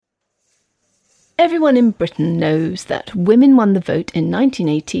Everyone in Britain knows that women won the vote in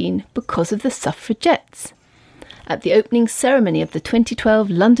 1918 because of the Suffragettes. At the opening ceremony of the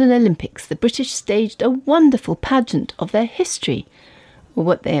 2012 London Olympics, the British staged a wonderful pageant of their history, or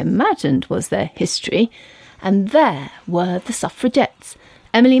what they imagined was their history, and there were the Suffragettes,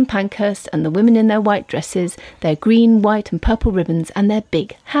 Emmeline Pankhurst and the women in their white dresses, their green, white and purple ribbons and their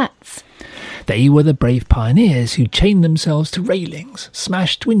big hats. They were the brave pioneers who chained themselves to railings,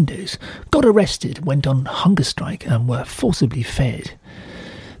 smashed windows, got arrested, went on hunger strike and were forcibly fed.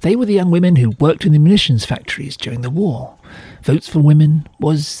 They were the young women who worked in the munitions factories during the war. Votes for women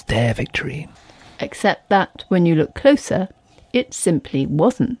was their victory. Except that, when you look closer, it simply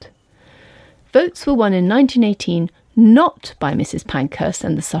wasn't. Votes were won in 1918 not by Mrs. Pankhurst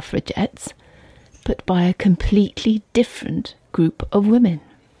and the Suffragettes, but by a completely different group of women.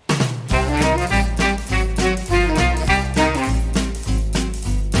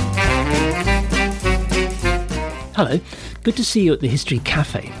 Hello, good to see you at the History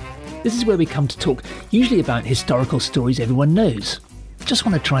Cafe. This is where we come to talk usually about historical stories everyone knows. Just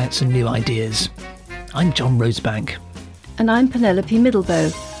want to try out some new ideas. I'm John Rosebank. And I'm Penelope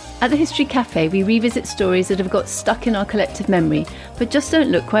Middlebow. At the History Cafe, we revisit stories that have got stuck in our collective memory, but just don't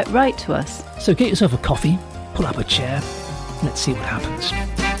look quite right to us. So get yourself a coffee, pull up a chair, and let's see what happens.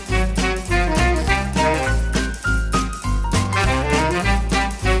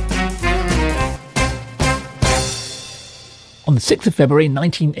 On the 6th of February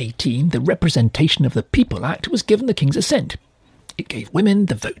 1918, the Representation of the People Act was given the King's assent. It gave women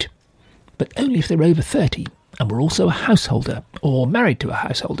the vote, but only if they were over 30 and were also a householder, or married to a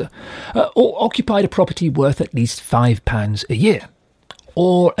householder, or occupied a property worth at least £5 a year,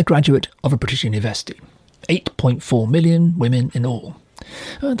 or a graduate of a British university. 8.4 million women in all.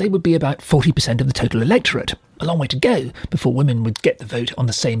 They would be about 40% of the total electorate. A long way to go before women would get the vote on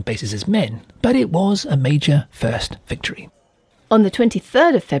the same basis as men, but it was a major first victory. On the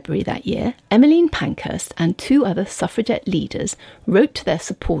 23rd of February that year, Emmeline Pankhurst and two other suffragette leaders wrote to their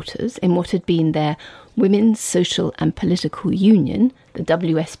supporters in what had been their Women's Social and Political Union, the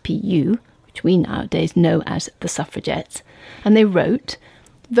WSPU, which we nowadays know as the Suffragettes, and they wrote,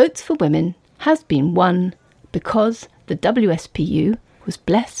 "Votes for women has been won because the WSPU was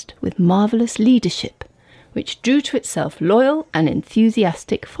blessed with marvellous leadership, which drew to itself loyal and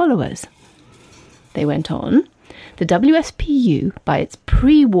enthusiastic followers." They went on, "The WSPU, by its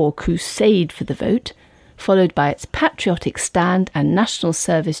pre-war crusade for the vote, followed by its patriotic stand and national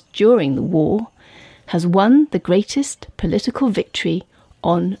service during the war, has won the greatest political victory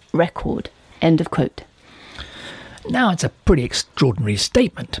on record." End of quote. Now, it's a pretty extraordinary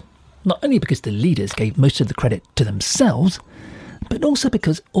statement, not only because the leaders gave most of the credit to themselves, but also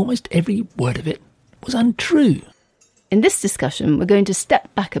because almost every word of it was untrue. In this discussion, we're going to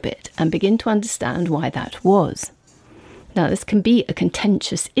step back a bit and begin to understand why that was. Now, this can be a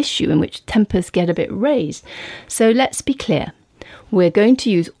contentious issue in which tempers get a bit raised, so let's be clear. We're going to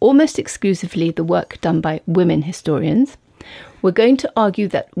use almost exclusively the work done by women historians. We're going to argue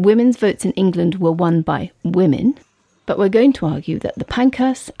that women's votes in England were won by women, but we're going to argue that the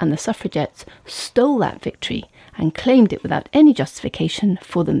Pankhursts and the Suffragettes stole that victory and claimed it without any justification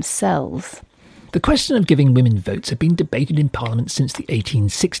for themselves. The question of giving women votes had been debated in Parliament since the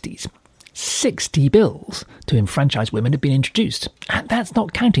 1860s. 60 bills to enfranchise women had been introduced, and that's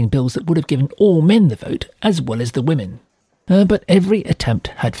not counting bills that would have given all men the vote as well as the women. But every attempt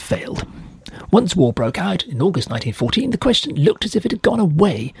had failed. Once war broke out in August 1914, the question looked as if it had gone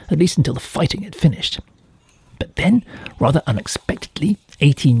away, at least until the fighting had finished. But then, rather unexpectedly,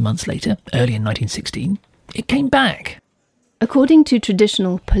 18 months later, early in 1916, it came back. According to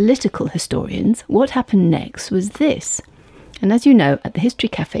traditional political historians, what happened next was this. And as you know, at the History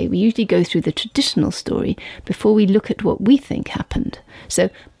Cafe, we usually go through the traditional story before we look at what we think happened. So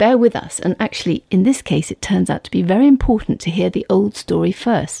bear with us, and actually, in this case, it turns out to be very important to hear the old story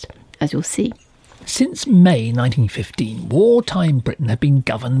first, as you'll see. Since May 1915, wartime Britain had been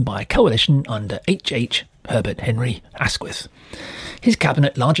governed by a coalition under H.H. Herbert Henry Asquith. His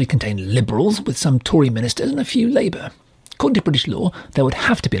cabinet largely contained Liberals, with some Tory ministers and a few Labour. According to British law, there would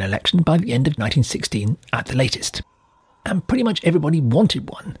have to be an election by the end of 1916 at the latest. And pretty much everybody wanted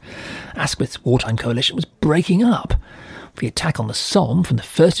one. Asquith's wartime coalition was breaking up. The attack on the Somme from the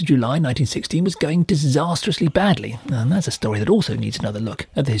 1st of July 1916 was going disastrously badly, and that's a story that also needs another look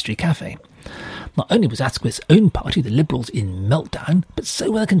at the History Cafe. Not only was Asquith's own party, the Liberals, in meltdown, but so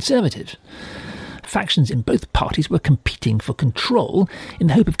were the Conservatives. Factions in both parties were competing for control in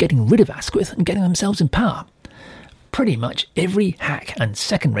the hope of getting rid of Asquith and getting themselves in power. Pretty much every hack and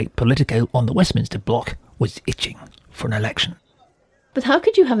second-rate politico on the Westminster bloc was itching for an election. But how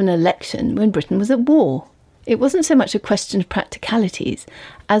could you have an election when Britain was at war? It wasn't so much a question of practicalities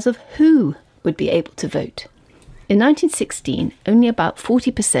as of who would be able to vote. In 1916, only about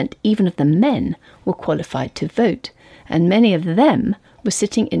 40% even of the men were qualified to vote, and many of them were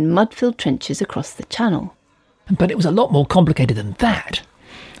sitting in mud-filled trenches across the Channel. But it was a lot more complicated than that.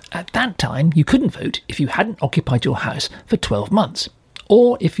 At that time, you couldn't vote if you hadn't occupied your house for 12 months,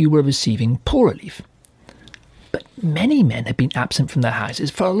 or if you were receiving poor relief. But many men had been absent from their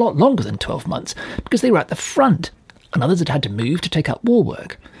houses for a lot longer than 12 months because they were at the front, and others had to move to take up war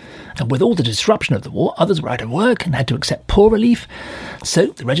work. And with all the disruption of the war, others were out of work and had to accept poor relief. So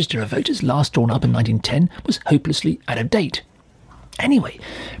the register of voters, last drawn up in 1910, was hopelessly out of date. Anyway,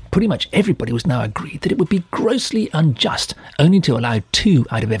 pretty much everybody was now agreed that it would be grossly unjust only to allow 2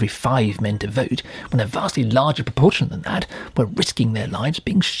 out of every 5 men to vote, when a vastly larger proportion than that were risking their lives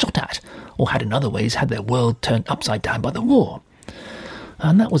being shot at, or had in other ways had their world turned upside down by the war.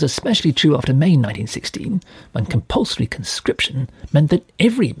 And that was especially true after May 1916, when compulsory conscription meant that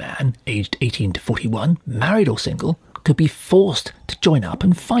every man aged 18 to 41, married or single, could be forced to join up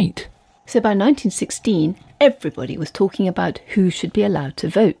and fight. So by 1916, everybody was talking about who should be allowed to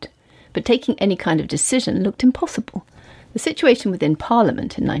vote, but taking any kind of decision looked impossible. The situation within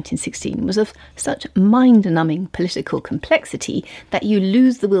Parliament in 1916 was of such mind-numbing political complexity that you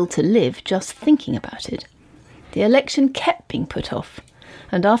lose the will to live just thinking about it. The election kept being put off,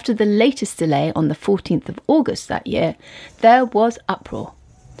 and after the latest delay on the 14th of August that year, there was uproar.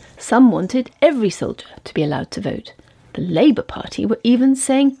 Some wanted every soldier to be allowed to vote. The Labour Party were even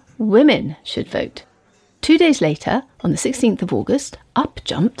saying women should vote. 2 days later, on the 16th of August, up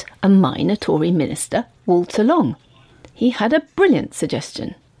jumped a minor Tory minister, Walter Long. He had a brilliant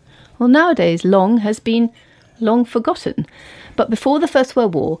suggestion. Well, nowadays Long has been long forgotten, but before the First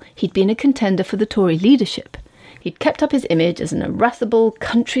World War, he'd been a contender for the Tory leadership. He'd kept up his image as an irascible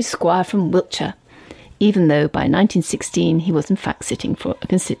country squire from Wiltshire, even though by 1916 he was in fact sitting for a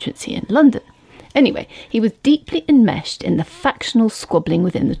constituency in London. Anyway, he was deeply enmeshed in the factional squabbling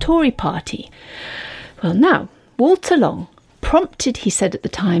within the Tory party. Well now, Walter Long, prompted, he said at the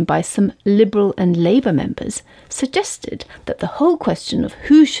time, by some Liberal and Labour members, suggested that the whole question of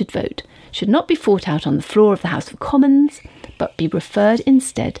who should vote should not be fought out on the floor of the House of Commons, but be referred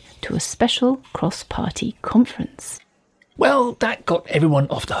instead to a special cross-party conference. Well, that got everyone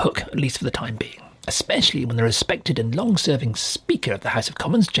off the hook, at least for the time being, especially when the respected and long-serving Speaker of the House of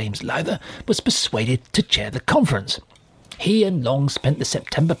Commons, James Lowther, was persuaded to chair the conference. He and Long spent the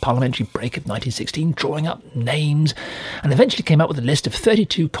September parliamentary break of 1916 drawing up names, and eventually came up with a list of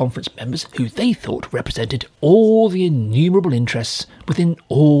 32 conference members who they thought represented all the innumerable interests within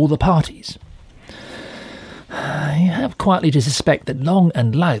all the parties. You have quietly to suspect that Long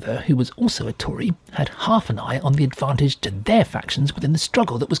and Lowther, who was also a Tory, had half an eye on the advantage to their factions within the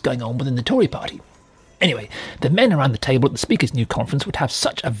struggle that was going on within the Tory party. Anyway, the men around the table at the Speaker's new conference would have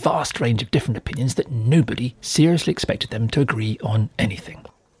such a vast range of different opinions that nobody seriously expected them to agree on anything.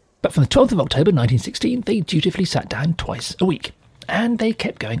 But from the 12th of October 1916, they dutifully sat down twice a week. And they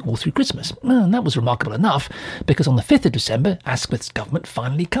kept going all through Christmas. And that was remarkable enough, because on the 5th of December, Asquith's government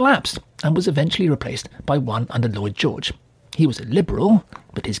finally collapsed and was eventually replaced by one under Lloyd George. He was a Liberal,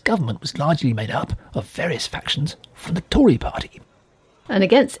 but his government was largely made up of various factions from the Tory party. And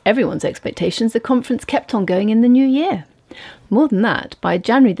against everyone's expectations, the conference kept on going in the new year. More than that, by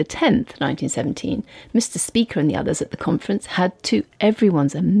January the 10th, 1917, Mr. Speaker and the others at the conference had, to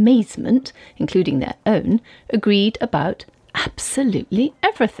everyone's amazement, including their own, agreed about absolutely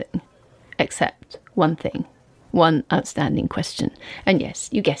everything. Except one thing, one outstanding question. And yes,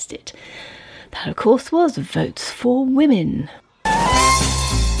 you guessed it. That, of course, was votes for women.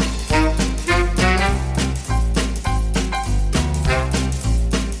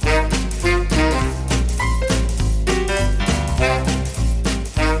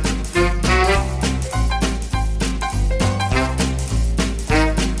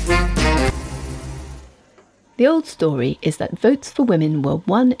 The old story is that votes for women were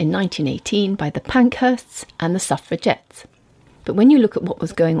won in 1918 by the Pankhursts and the Suffragettes. But when you look at what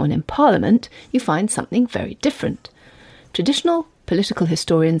was going on in Parliament, you find something very different. Traditional political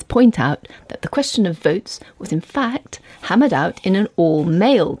historians point out that the question of votes was in fact hammered out in an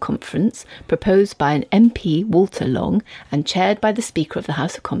all-male conference proposed by an MP, Walter Long, and chaired by the Speaker of the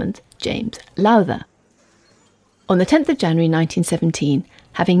House of Commons, James Lowther. On the 10th of January 1917,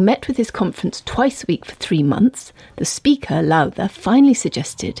 having met with his conference twice a week for 3 months, the Speaker, Lowther, finally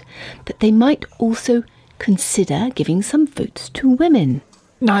suggested that they might also consider giving some votes to women.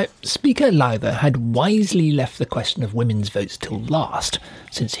 Now, Speaker Lowther had wisely left the question of women's votes till last,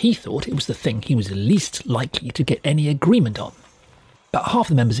 since he thought it was the thing he was least likely to get any agreement on. About half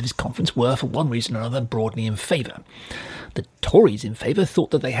the members of his conference were, for one reason or another, broadly in favour. The Tories in favour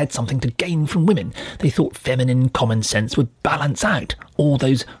thought that they had something to gain from women. They thought feminine common sense would balance out all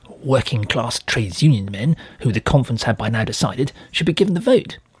those working-class trades union men who the conference had by now decided should be given the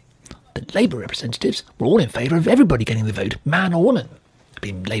vote. The Labour representatives were all in favour of everybody getting the vote, man or woman. It's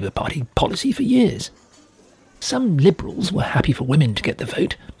been Labour Party policy for years. Some Liberals were happy for women to get the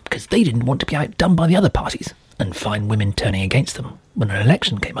vote because they didn't want to be outdone by the other parties and find women turning against them when an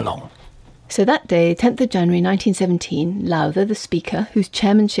election came along. So that day, 10th of January 1917, Lowther, the Speaker, whose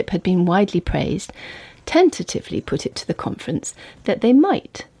chairmanship had been widely praised, tentatively put it to the conference that they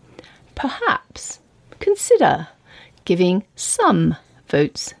might, perhaps, consider giving some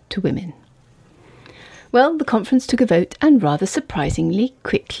votes to women. Well, the conference took a vote and rather surprisingly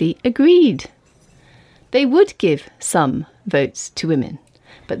quickly agreed. They would give some votes to women,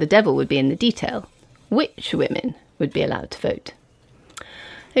 but the devil would be in the detail. Which women would be allowed to vote?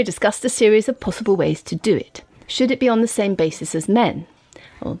 They discussed a series of possible ways to do it. Should it be on the same basis as men?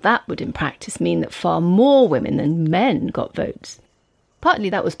 Well, that would in practice mean that far more women than men got votes. Partly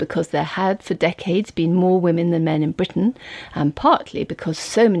that was because there had for decades been more women than men in Britain, and partly because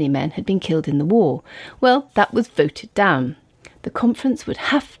so many men had been killed in the war. Well, that was voted down. The conference would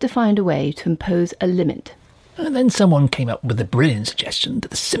have to find a way to impose a limit. And then someone came up with the brilliant suggestion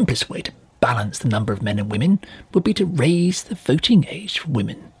that the simplest way to balance the number of men and women would be to raise the voting age for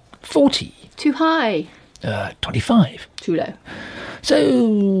women. 40. Too high. 25. Too low.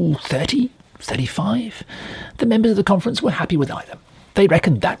 So 30, 35. The members of the conference were happy with either. They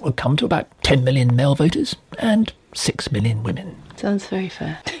reckoned that would come to about 10 million male voters and 6 million women. Sounds very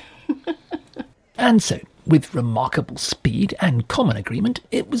fair. And so, with remarkable speed and common agreement,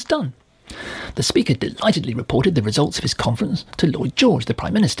 it was done. The Speaker delightedly reported the results of his conference to Lloyd George, the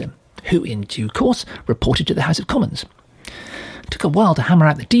Prime Minister, who in due course reported to the House of Commons. It took a while to hammer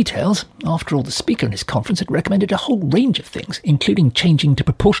out the details. After all, the Speaker in his conference had recommended a whole range of things, including changing to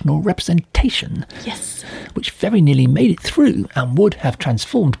proportional representation. Yes. Which very nearly made it through and would have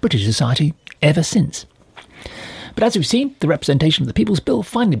transformed British society ever since. But as we've seen, the representation of the People's Bill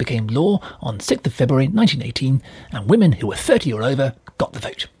finally became law on 6th of February 1918, and women who were 30 or over got the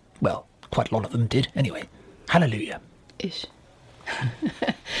vote. Well, quite a lot of them did, anyway. Hallelujah. Ish.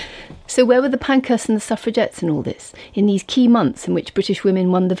 So where were the Pankhursts and the Suffragettes in all this, in these key months in which British women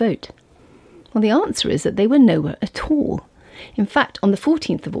won the vote? Well, the answer is that they were nowhere at all. In fact, on the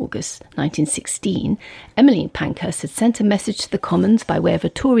 14th of August 1916, Emmeline Pankhurst had sent a message to the Commons by way of a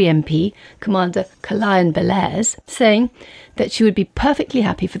Tory MP, Commander Carlyon Bellairs, saying that she would be perfectly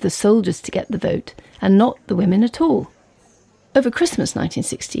happy for the soldiers to get the vote and not the women at all. Over Christmas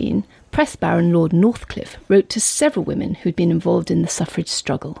 1916, Press Baron Lord Northcliffe wrote to several women who'd been involved in the suffrage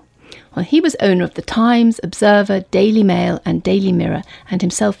struggle. Well, he was owner of the Times, Observer, Daily Mail and Daily Mirror, and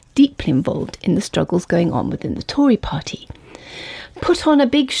himself deeply involved in the struggles going on within the Tory party. Put on a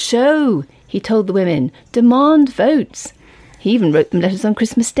big show, he told the women. Demand votes. He even wrote them letters on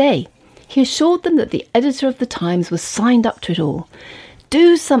Christmas Day. He assured them that the editor of the Times was signed up to it all.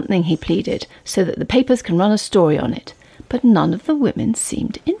 Do something, he pleaded, so that the papers can run a story on it. But none of the women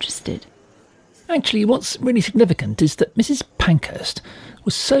seemed interested. Actually, what's really significant is that Mrs. Pankhurst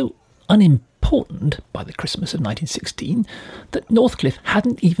was so unimportant by the Christmas of 1916 that Northcliffe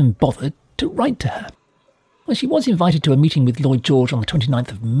hadn't even bothered to write to her. Well, she was invited to a meeting with Lloyd George on the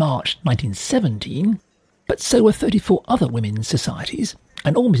 29th of March 1917, but so were 34 other women's societies,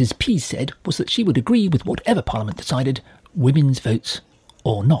 and all Mrs. P said was that she would agree with whatever Parliament decided, women's votes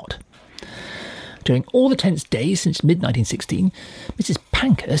or not. During all the tense days since mid-1916, Mrs.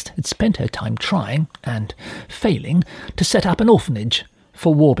 Pankhurst had spent her time trying, and failing, to set up an orphanage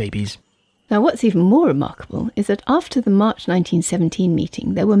for war babies. Now, what's even more remarkable is that after the March 1917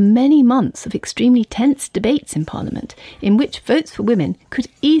 meeting, there were many months of extremely tense debates in Parliament in which votes for women could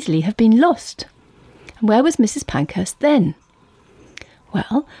easily have been lost. And where was Mrs. Pankhurst then?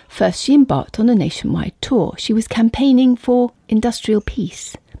 Well, first she embarked on a nationwide tour. She was campaigning for industrial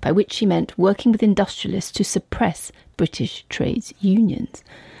peace, by which she meant working with industrialists to suppress British trades unions.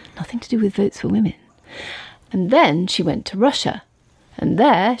 Nothing to do with votes for women. And then she went to Russia. And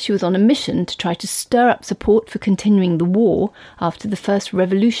there she was on a mission to try to stir up support for continuing the war after the first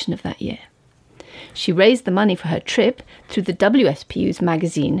revolution of that year. She raised the money for her trip through the WSPU's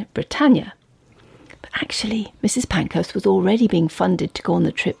magazine Britannia. But actually, Mrs. Pankhurst was already being funded to go on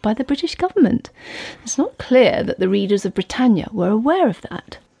the trip by the British government. It's not clear that the readers of Britannia were aware of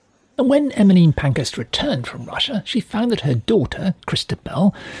that. And when Emmeline Pankhurst returned from Russia, she found that her daughter,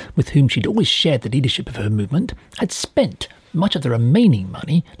 Christabel, with whom she'd always shared the leadership of her movement, had spent much of the remaining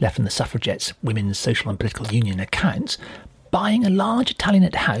money left from the Suffragettes' Women's Social and Political Union accounts buying a large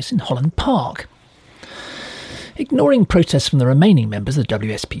Italianate house in Holland Park. Ignoring protests from the remaining members of the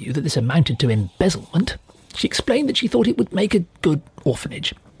WSPU that this amounted to embezzlement, she explained that she thought it would make a good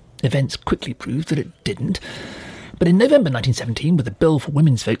orphanage. Events quickly proved that it didn't. But in November 1917, with the bill for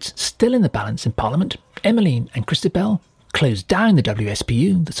women's votes still in the balance in Parliament, Emmeline and Christabel closed down the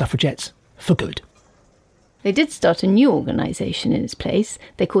WSPU, the Suffragettes, for good. They did start a new organisation in its place.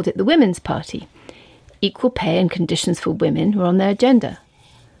 They called it the Women's Party. Equal pay and conditions for women were on their agenda.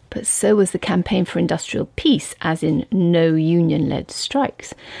 But so was the campaign for industrial peace, as in no union-led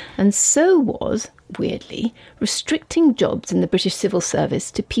strikes. And so was, weirdly, restricting jobs in the British civil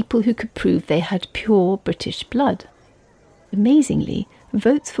service to people who could prove they had pure British blood. Amazingly,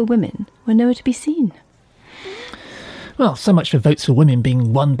 votes for women were nowhere to be seen. Well, so much for votes for women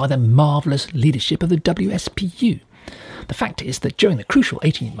being won by the marvellous leadership of the WSPU. The fact is that during the crucial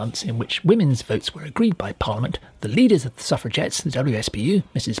 18 months in which women's votes were agreed by Parliament, the leaders of the Suffragettes, the WSPU,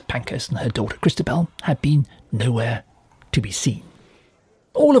 Mrs Pankhurst and her daughter Christabel, had been nowhere to be seen.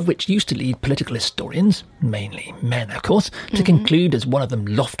 All of which used to lead political historians, mainly men of course, to conclude, as one of them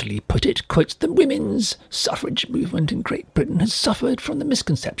loftily put it, quotes, the women's suffrage movement in Great Britain has suffered from the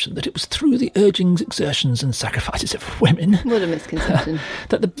misconception that it was through the urgings, exertions and sacrifices of women What a misconception.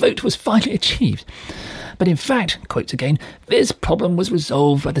 that the vote was finally achieved. But in fact, quotes again, this problem was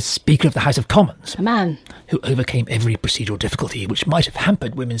resolved by the Speaker of the House of Commons, A man. who overcame every procedural difficulty which might have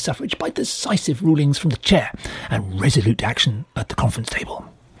hampered women's suffrage by decisive rulings from the chair and resolute action at the conference table.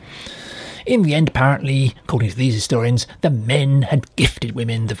 In the end, apparently, according to these historians, the men had gifted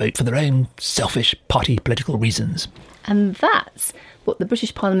women the vote for their own selfish party political reasons. And that's what the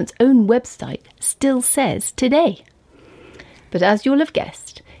British Parliament's own website still says today. But as you'll have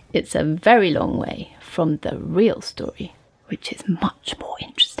guessed, it's a very long way from the real story, which is much more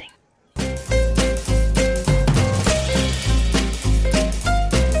interesting.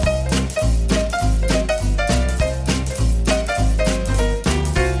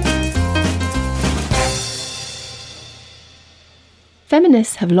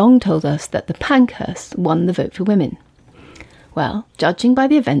 Feminists have long told us that the Pankhursts won the vote for women. Well, judging by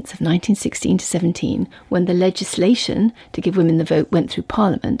the events of 1916 to 17, when the legislation to give women the vote went through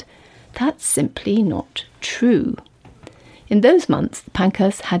Parliament, that's simply not true. In those months, the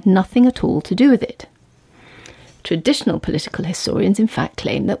Pankhursts had nothing at all to do with it. Traditional political historians, in fact,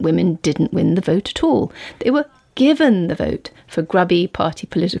 claim that women didn't win the vote at all. They were given the vote for grubby party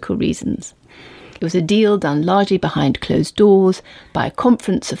political reasons. It was a deal done largely behind closed doors by a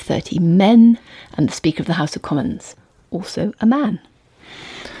conference of 30 men and the Speaker of the House of Commons, also a man.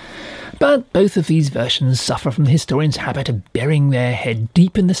 But both of these versions suffer from the historians' habit of burying their head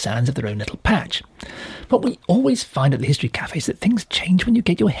deep in the sands of their own little patch. But we always find at the history cafes that things change when you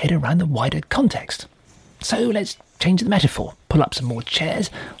get your head around the wider context. So let's change the metaphor, pull up some more chairs,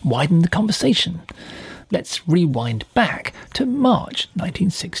 widen the conversation. Let's rewind back to March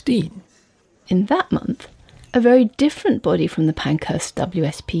 1916. In that month, a very different body from the Pankhurst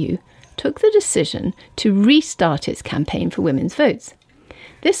WSPU took the decision to restart its campaign for women's votes.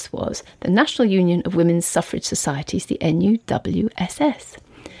 This was the National Union of Women's Suffrage Societies, the NUWSS.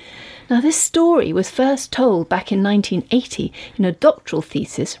 Now, this story was first told back in 1980 in a doctoral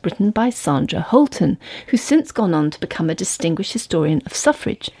thesis written by Sandra Holton, who's since gone on to become a distinguished historian of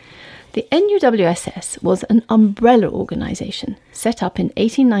suffrage. The NUWSS was an umbrella organisation set up in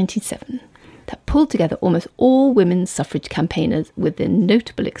 1897 that pulled together almost all women's suffrage campaigners with the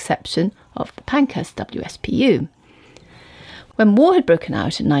notable exception of the Pankhurst WSPU. When war had broken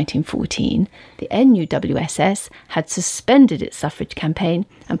out in 1914, the NUWSS had suspended its suffrage campaign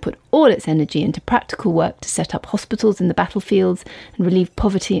and put all its energy into practical work to set up hospitals in the battlefields and relieve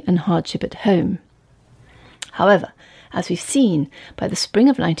poverty and hardship at home. However, as we've seen, by the spring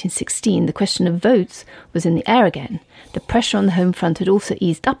of 1916, the question of votes was in the air again. The pressure on the home front had also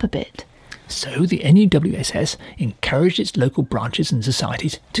eased up a bit. So the NUWSS encouraged its local branches and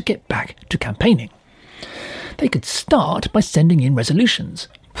societies to get back to campaigning. They could start by sending in resolutions,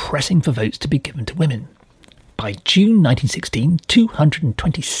 pressing for votes to be given to women. By June 1916,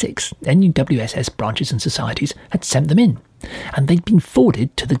 226 NUWSS branches and societies had sent them in, and they'd been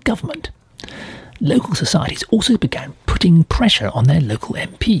forwarded to the government. Local societies also began putting pressure on their local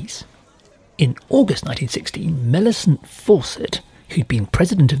MPs. In August 1916, Millicent Fawcett, who'd been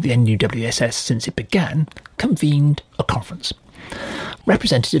president of the NUWSS since it began, convened a conference.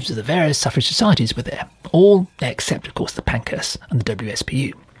 Representatives of the various suffrage societies were there, all except, of course, the Pankhursts and the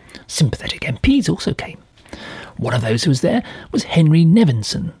WSPU. Sympathetic MPs also came. One of those who was there was Henry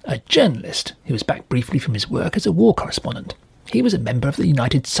Nevinson, a journalist who was back briefly from his work as a war correspondent. He was a member of the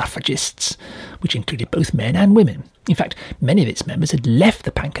United Suffragists, which included both men and women. In fact, many of its members had left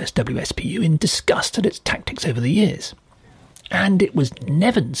the Pankhurst WSPU in disgust at its tactics over the years. And it was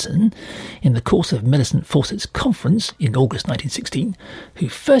Nevinson, in the course of Millicent Fawcett's conference in August 1916, who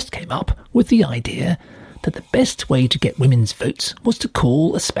first came up with the idea that the best way to get women's votes was to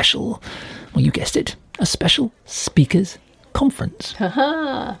call a special, well, you guessed it, a special Speakers' Conference.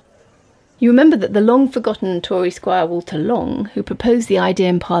 Ha-ha! You remember that the long-forgotten Tory squire Walter Long, who proposed the idea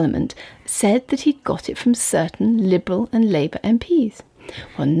in Parliament, said that he'd got it from certain Liberal and Labour MPs.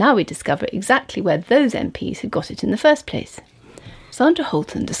 Well, now we discover exactly where those MPs had got it in the first place. Sandra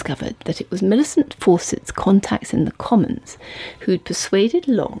Holton discovered that it was Millicent Fawcett's contacts in the Commons who'd persuaded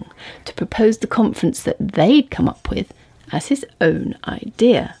Long to propose the conference that they'd come up with as his own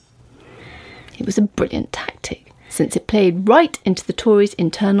idea. It was a brilliant tactic, since it played right into the Tories'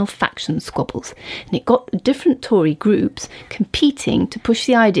 internal faction squabbles, and it got the different Tory groups competing to push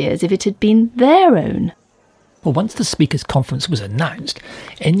the idea as if it had been their own. Well, once the Speakers' Conference was announced,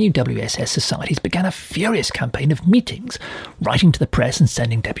 NUWSS societies began a furious campaign of meetings, writing to the press and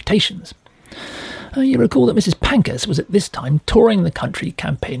sending deputations. You recall that Mrs. Pankhurst was at this time touring the country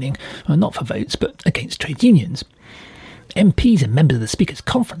campaigning, not for votes, but against trade unions. MPs and members of the Speakers'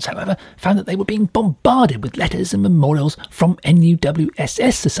 Conference, however, found that they were being bombarded with letters and memorials from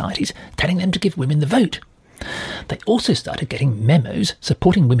NUWSS societies telling them to give women the vote. They also started getting memos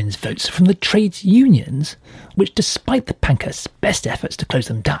supporting women's votes from the trades unions, which, despite the Pankhurst's best efforts to close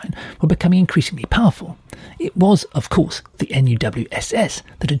them down, were becoming increasingly powerful. It was, of course, the NUWSS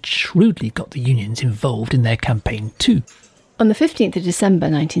that had shrewdly got the unions involved in their campaign too. On the 15th of December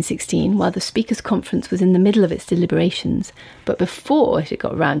 1916, while the Speakers' Conference was in the middle of its deliberations, but before it had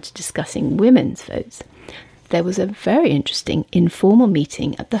got round to discussing women's votes, there was a very interesting informal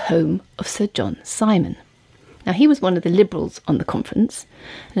meeting at the home of Sir John Simon. Now, he was one of the Liberals on the conference,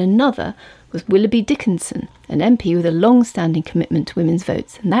 and another was Willoughby Dickinson, an MP with a long-standing commitment to women's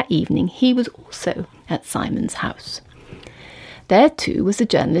votes, and that evening he was also at Simon's house. There too was the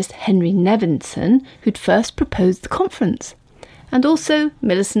journalist Henry Nevinson, who'd first proposed the conference, and also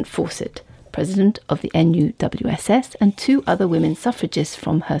Millicent Fawcett, president of the NUWSS, and 2 other women suffragists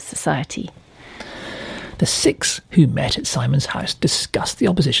from her society. The 6 who met at Simon's house discussed the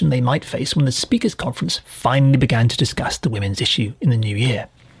opposition they might face when the Speakers' Conference finally began to discuss the women's issue in the new year.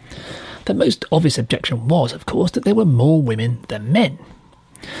 The most obvious objection was, of course, that there were more women than men.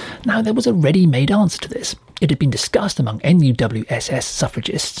 Now, there was a ready-made answer to this. It had been discussed among NUWSS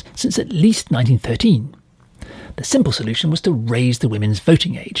suffragists since at least 1913. The simple solution was to raise the women's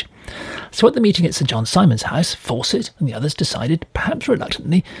voting age. So at the meeting at Sir John Simon's house, Fawcett and the others decided, perhaps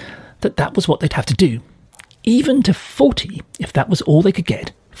reluctantly, that that was what they'd have to do, even to 40 if that was all they could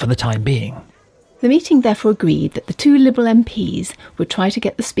get for the time being. The meeting therefore agreed that the 2 Liberal MPs would try to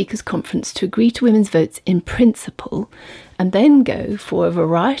get the Speakers' Conference to agree to women's votes in principle, and then go for a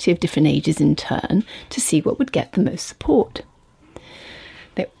variety of different ages in turn to see what would get the most support.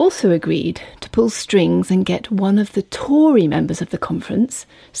 They also agreed to pull strings and get one of the Tory members of the conference,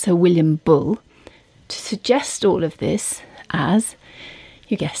 Sir William Bull, to suggest all of this as,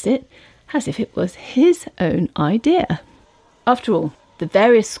 you guessed it, as if it was his own idea. After all, the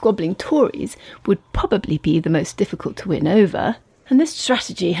various squabbling Tories would probably be the most difficult to win over, and this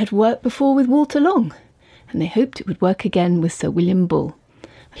strategy had worked before with Walter Long, and they hoped it would work again with Sir William Bull.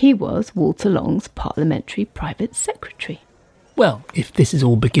 He was Walter Long's parliamentary private secretary. Well, if this is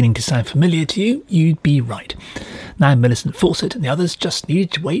all beginning to sound familiar to you, you'd be right. Now Millicent Fawcett and the others just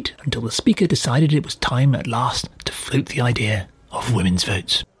needed to wait until the Speaker decided it was time at last to float the idea of women's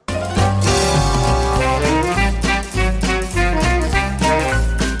votes.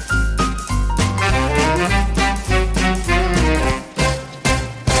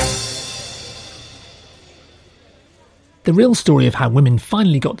 The real story of how women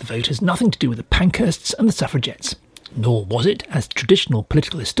finally got the vote has nothing to do with the Pankhursts and the Suffragettes. Nor was it, as traditional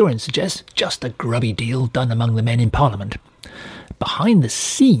political historians suggest, just a grubby deal done among the men in Parliament. Behind the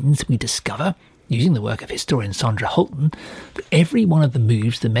scenes, we discover, using the work of historian Sandra Holton, that every one of the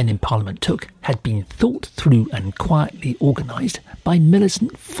moves the men in Parliament took had been thought through and quietly organised by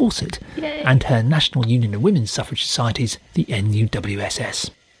Millicent Fawcett and her National Union of Women's Suffrage Societies, the NUWSS.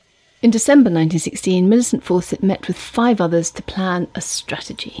 In December 1916, Millicent Fawcett met with 5 others to plan a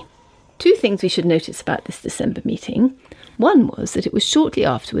strategy. 2 things we should notice about this December meeting. One was that it was shortly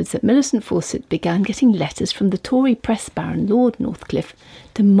afterwards that Millicent Fawcett began getting letters from the Tory press baron Lord Northcliffe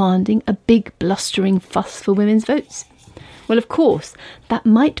demanding a big blustering fuss for women's votes. Well, of course, that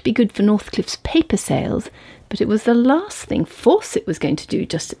might be good for Northcliffe's paper sales, but it was the last thing Fawcett was going to do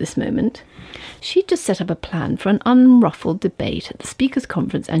just at this moment. She'd just set up a plan for an unruffled debate at the Speakers'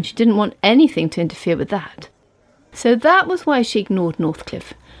 Conference, and she didn't want anything to interfere with that. So that was why she ignored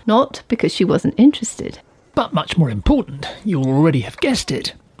Northcliffe, not because she wasn't interested. But much more important, you'll already have guessed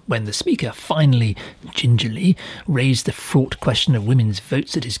it, when the Speaker finally, gingerly, raised the fraught question of women's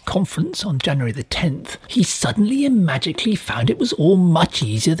votes at his conference on January the 10th, he suddenly and magically found it was all much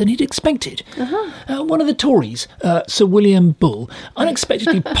easier than he'd expected. One of the Tories, Sir William Bull,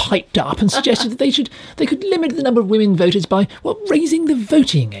 unexpectedly piped up and suggested that they could limit the number of women voters by, raising the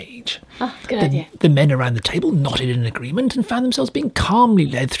voting age. Good idea. The men around the table nodded in agreement and found themselves being calmly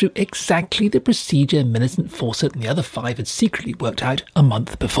led through exactly the procedure Millicent Fawcett and the other 5 had secretly worked out a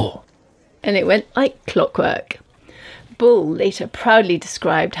month before. And it went like clockwork. Bull later proudly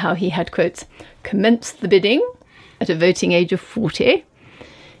described how he had, quotes, commenced the bidding at a voting age of 40.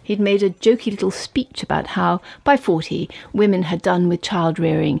 He'd made a jokey little speech about how, by 40, women had done with child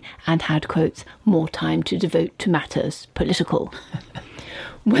rearing and had, quotes, more time to devote to matters political.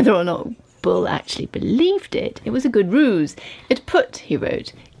 Whether or not Bull actually believed it, it was a good ruse. It put, he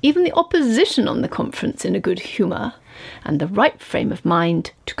wrote, even the opposition on the conference in a good humour and the right frame of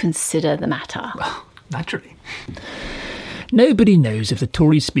mind to consider the matter. Well, naturally. Nobody knows if the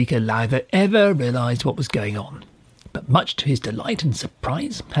Tory Speaker Lowther ever realised what was going on. But much to his delight and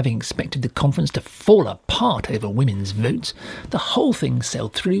surprise, having expected the conference to fall apart over women's votes, the whole thing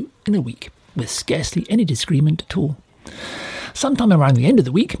sailed through in a week, with scarcely any disagreement at all. Sometime around the end of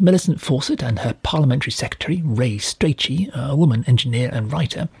the week, Millicent Fawcett and her parliamentary secretary, Ray Strachey, a woman engineer and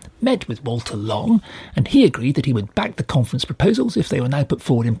writer, met with Walter Long, and he agreed that he would back the conference proposals if they were now put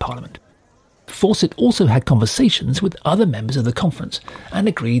forward in Parliament. Fawcett also had conversations with other members of the conference and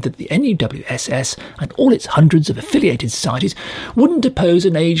agreed that the NUWSS and all its hundreds of affiliated societies wouldn't oppose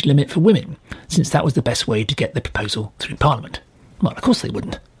an age limit for women, since that was the best way to get the proposal through Parliament. Well, of course they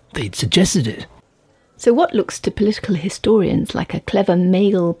wouldn't. They'd suggested it. So what looks to political historians like a clever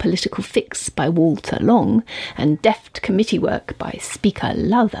male political fix by Walter Long and deft committee work by Speaker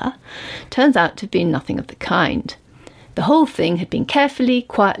Lowther turns out to have been nothing of the kind. The whole thing had been carefully,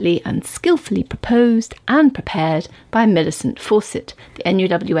 quietly and skillfully proposed and prepared by Millicent Fawcett, the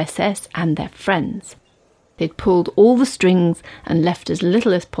NUWSS and their friends. They'd pulled all the strings and left as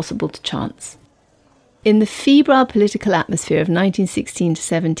little as possible to chance. In the febrile political atmosphere of 1916 to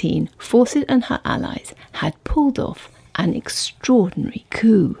 17, Fawcett and her allies had pulled off an extraordinary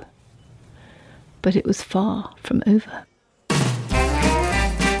coup. But it was far from over.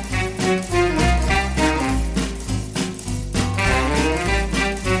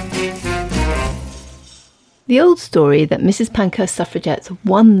 The old story that Mrs. Pankhurst's suffragettes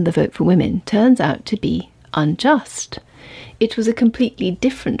won the vote for women turns out to be unjust. It was a completely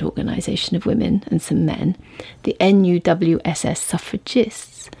different organisation of women and some men, the NUWSS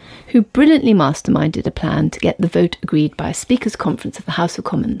Suffragists, who brilliantly masterminded a plan to get the vote agreed by a Speakers' Conference of the House of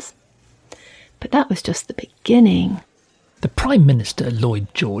Commons. But that was just the beginning. The Prime Minister, Lloyd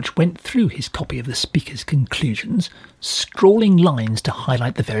George, went through his copy of the Speaker's conclusions, scrawling lines to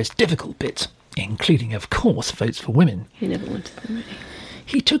highlight the various difficult bits, including, of course, votes for women. He never wanted them, really.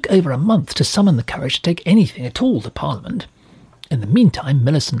 He took over a month to summon the courage to take anything at all to Parliament. In the meantime,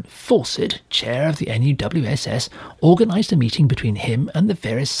 Millicent Fawcett, chair of the NUWSS, organised a meeting between him and the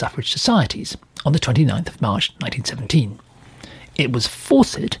various suffrage societies on the 29th of March 1917. It was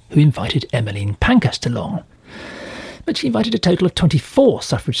Fawcett who invited Emmeline Pankhurst along. But she invited a total of 24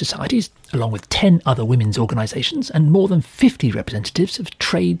 suffrage societies, along with 10 other women's organisations and more than 50 representatives of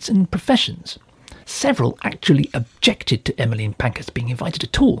trades and professions. Several actually objected to Emmeline Pankhurst being invited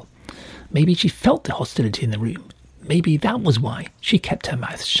at all. Maybe she felt the hostility in the room. Maybe that was why she kept her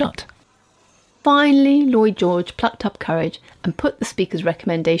mouth shut. Finally, Lloyd George plucked up courage and put the Speaker's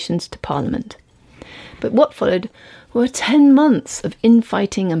recommendations to Parliament. But what followed were 10 months of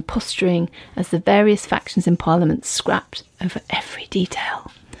infighting and posturing as the various factions in Parliament scrapped over every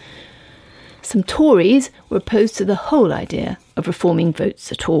detail. Some Tories were opposed to the whole idea of reforming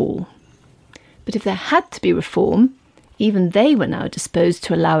votes at all. But if there had to be reform, even they were now disposed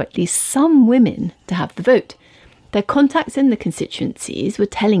to allow at least some women to have the vote. Their contacts in the constituencies were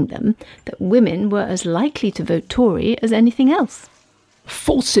telling them that women were as likely to vote Tory as anything else.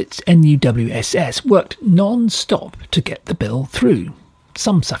 Fawcett's NUWSS worked non-stop to get the bill through.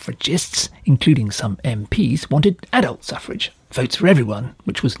 Some suffragists, including some MPs, wanted adult suffrage, votes for everyone,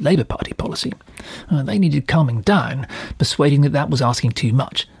 which was Labour Party policy. They needed calming down, persuading that was asking too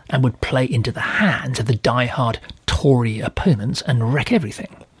much and would play into the hands of the die-hard Tory opponents and wreck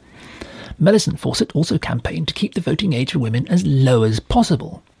everything. Millicent Fawcett also campaigned to keep the voting age for women as low as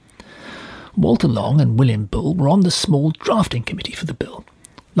possible. Walter Long and William Bull were on the small drafting committee for the bill.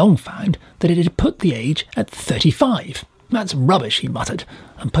 Long found that it had put the age at 35. "That's rubbish," he muttered,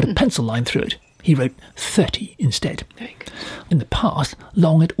 and put a pencil line through it. He wrote 30 instead. Very good. In the past,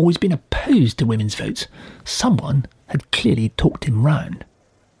 Long had always been opposed to women's votes. Someone had clearly talked him round.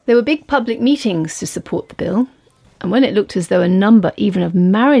 There were big public meetings to support the bill, and when it looked as though a number even of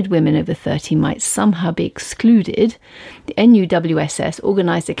married women over 30 might somehow be excluded, the NUWSS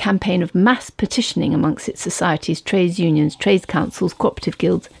organised a campaign of mass petitioning amongst its societies, trades unions, trades councils, cooperative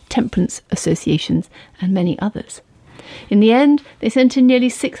guilds, temperance associations and many others. In the end, they sent in nearly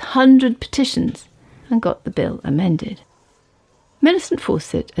 600 petitions and got the bill amended. Millicent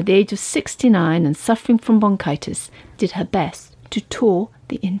Fawcett, at the age of 69 and suffering from bronchitis, did her best to tour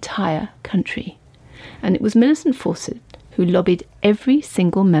the entire country. And it was Millicent Fawcett who lobbied every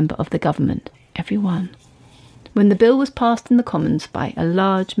single member of the government, every one. When the bill was passed in the Commons by a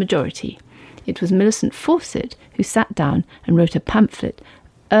large majority, it was Millicent Fawcett who sat down and wrote a pamphlet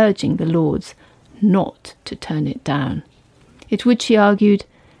urging the Lords not to turn it down. It would, she argued,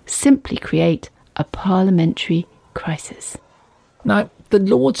 simply create a parliamentary crisis. Now, the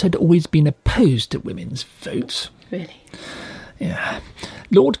Lords had always been opposed to women's votes. Really? Yeah.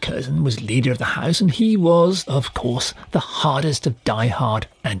 Lord Curzon was leader of the House, and he was, of course, the hardest of die-hard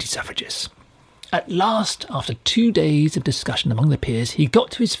anti-suffragists. At last, after 2 days of discussion among the peers, he got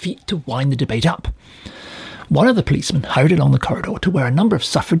to his feet to wind the debate up. One of the policemen hurried along the corridor to where a number of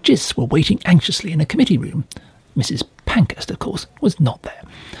suffragists were waiting anxiously in a committee room. Mrs. Pankhurst, of course, was not there.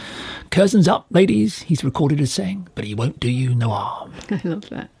 "Curzon's up, ladies," he's recorded as saying, "but he won't do you no harm." I love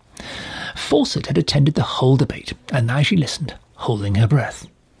that. Fawcett had attended the whole debate, and now she listened, holding her breath.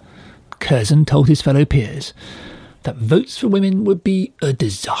 Curzon told his fellow peers that votes for women would be a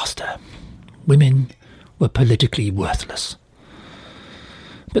disaster. Women were politically worthless.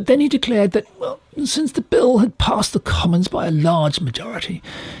 But then he declared that, well, since the bill had passed the Commons by a large majority,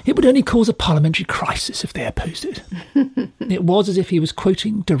 it would only cause a parliamentary crisis if they opposed it. It was as if he was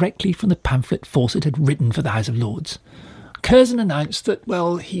quoting directly from the pamphlet Fawcett had written for the House of Lords. Curzon announced that,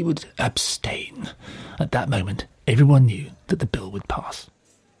 well, he would abstain. At that moment, everyone knew that the bill would pass.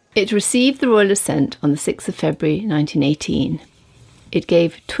 It received the royal assent on the 6th of February 1918. It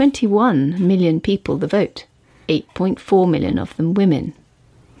gave 21 million people the vote, 8.4 million of them women.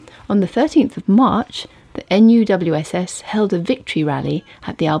 On the 13th of March, the NUWSS held a victory rally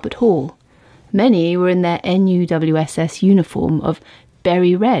at the Albert Hall. Many were in their NUWSS uniform of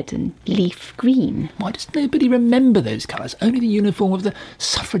berry red and leaf green. Why does nobody remember those colours? Only the uniform of the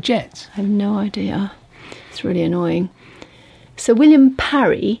Suffragettes. I have no idea. It's really annoying. Sir William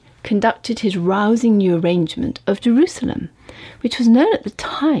Parry conducted his rousing new arrangement of Jerusalem, which was known at the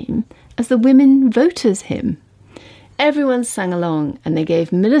time as the Women Voters' Hymn. Everyone sang along, and they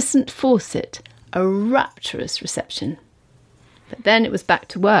gave Millicent Fawcett a rapturous reception. But then it was back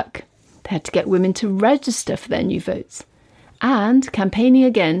to work. They had to get women to register for their new votes, and campaigning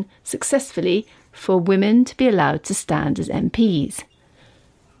again successfully for women to be allowed to stand as MPs,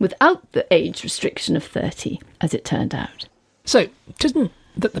 without the age restriction of 30, as it turned out. So, it isn't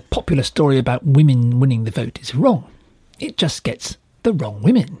that the popular story about women winning the vote is wrong. It just gets the wrong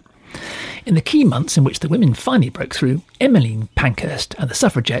women. In the key months in which the women finally broke through, Emmeline Pankhurst and the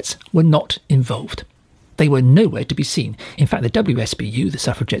Suffragettes were not involved. They were nowhere to be seen. In fact, the WSBU, the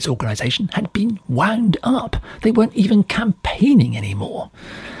Suffragettes organisation, had been wound up. They weren't even campaigning anymore.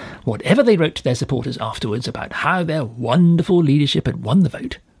 Whatever they wrote to their supporters afterwards about how their wonderful leadership had won the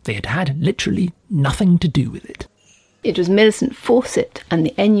vote, they had had literally nothing to do with it. It was Millicent Fawcett and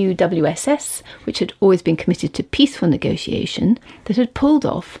the NUWSS, which had always been committed to peaceful negotiation, that had pulled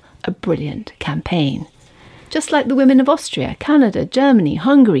off a brilliant campaign. Just like the women of Austria, Canada, Germany,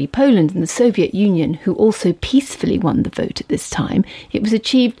 Hungary, Poland and the Soviet Union, who also peacefully won the vote at this time, it was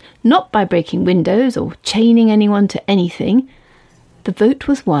achieved not by breaking windows or chaining anyone to anything. The vote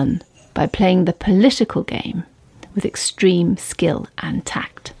was won by playing the political game with extreme skill and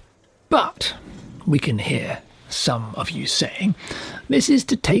tact. But we can hear some of you saying this is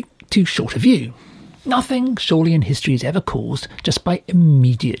to take too short a view. Nothing, surely, in history is ever caused just by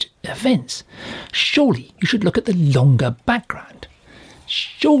immediate events. Surely you should look at the longer background.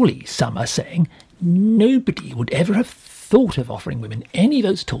 Surely, some are saying, nobody would ever have thought of offering women any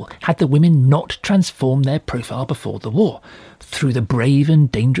votes at all had the women not transformed their profile before the war, through the brave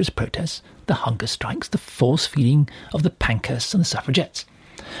and dangerous protests, the hunger strikes, the force-feeding of the Pankhursts and the Suffragettes.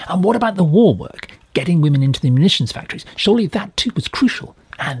 And what about the war work, getting women into the munitions factories? Surely that too was crucial.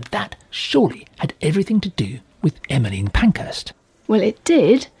 And that surely had everything to do with Emmeline Pankhurst. Well, it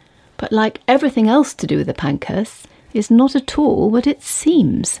did, But like everything else to do with the Pankhursts, it's not at all what it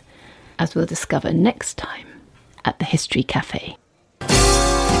seems, as we'll discover next time at the History Cafe.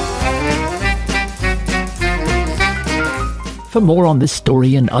 For more on this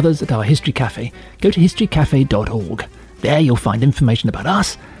story and others at our History Cafe, go to historycafe.org. There you'll find information about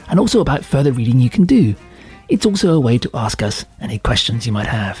us and also about further reading you can do. It's also a way to ask us any questions you might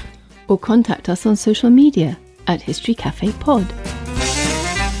have. Or contact us on social media at History Cafe Pod.